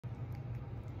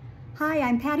Hi,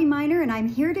 I'm Patti Miner, and I'm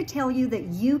here to tell you that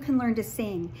you can learn to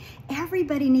sing.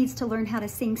 Everybody needs to learn how to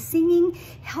sing. Singing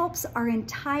helps our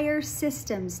entire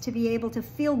systems to be able to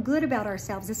feel good about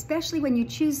ourselves, especially when you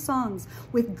choose songs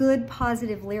with good,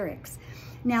 positive lyrics.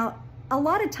 Now, a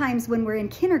lot of times when we're in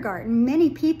kindergarten, many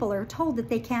people are told that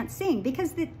they can't sing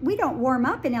because we don't warm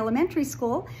up in elementary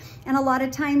school. And a lot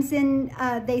of times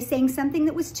they sang something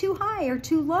that was too high or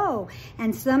too low.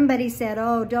 And somebody said,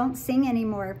 oh, don't sing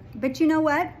anymore. But you know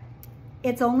what?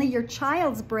 It's only your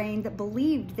child's brain that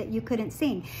believed that you couldn't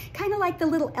sing. Kind of like the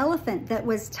little elephant that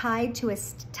was tied to a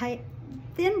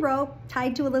thin rope,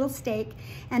 tied to a little stake,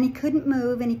 and he couldn't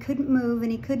move, and he couldn't move,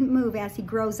 and he couldn't move. As he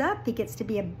grows up, he gets to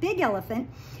be a big elephant,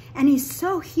 and he's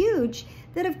so huge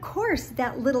that, of course,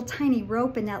 that little tiny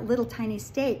rope and that little tiny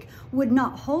stake would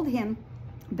not hold him.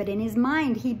 But in his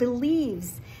mind, he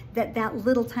believes that that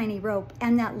little tiny rope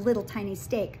and that little tiny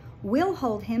stake will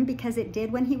hold him because it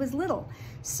did when he was little.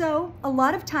 So a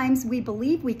lot of times we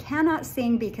believe we cannot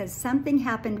sing because something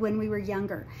happened when we were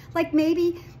younger. Like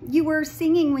maybe you were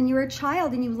singing when you were a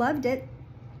child and you loved it,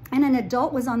 and an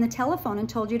adult was on the telephone and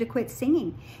told you to quit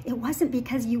singing. It wasn't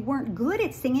because you weren't good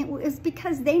at singing, it was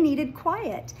because they needed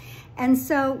quiet. And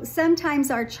so sometimes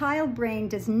our child brain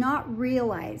does not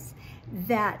realize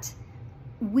that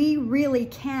we really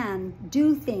can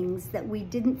do things that we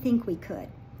didn't think we could.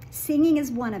 Singing is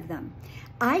one of them.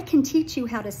 I can teach you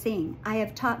how to sing. I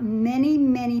have taught many,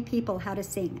 many people how to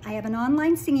sing. I have an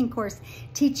online singing course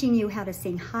teaching you how to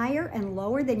sing higher and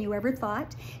lower than you ever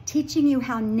thought, teaching you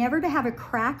how never to have a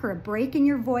crack or a break in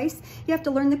your voice. You have to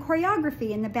learn the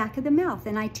choreography in the back of the mouth,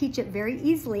 and I teach it very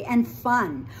easily and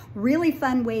fun, really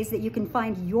fun ways that you can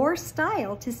find your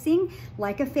style to sing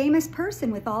like a famous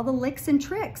person with all the licks and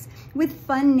tricks, with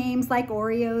fun names like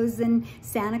Oreos and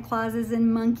Santa Clauses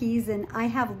and monkeys, and I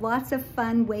have lots of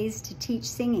fun ways to teach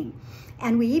singing.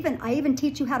 And I even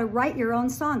teach you how to write your own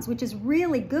songs, which is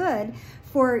really good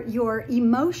for your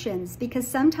emotions, because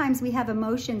sometimes we have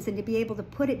emotions, and to be able to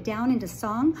put it down into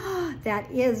song, that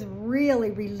is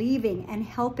really relieving and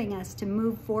helping us to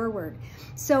move forward.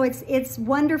 So it's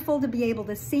wonderful to be able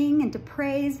to sing and to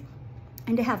praise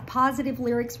and to have positive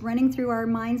lyrics running through our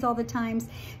minds all the times,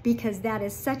 because that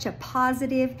is such a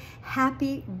positive,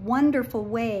 happy, wonderful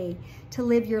way to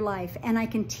live your life. And I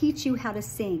can teach you how to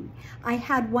sing. I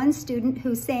had one student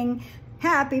who sang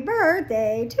 "Happy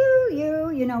Birthday to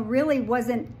You," you know, really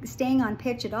wasn't staying on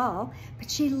pitch at all, but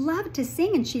she loved to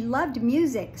sing and she loved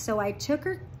music. So I took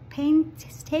her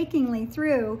painstakingly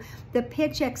through the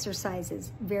pitch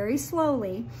exercises very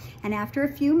slowly, and after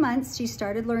a few months she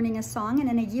started learning a song, and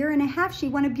in a year and a half she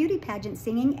won a beauty pageant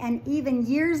singing. And even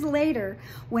years later,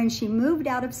 when she moved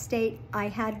out of state, I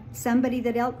had somebody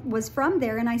that was from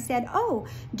there, and I said, oh,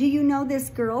 do you know this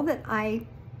girl that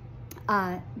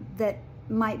that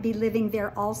might be living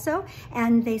there also?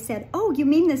 And they said, oh, you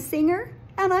mean the singer?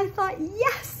 And I thought,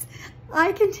 yes,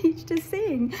 I can teach to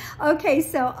sing. Okay,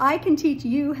 so I can teach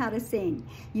you how to sing.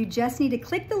 You just need to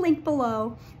click the link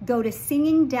below, go to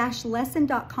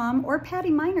singing-lesson.com or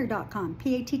pattyminer.com,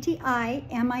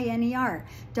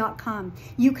 PATTIMINER.com.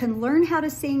 You can learn how to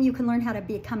sing, you can learn how to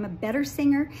become a better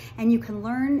singer, and you can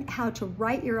learn how to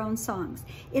write your own songs.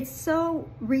 It's so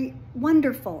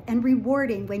wonderful and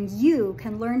rewarding when you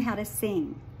can learn how to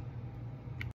sing.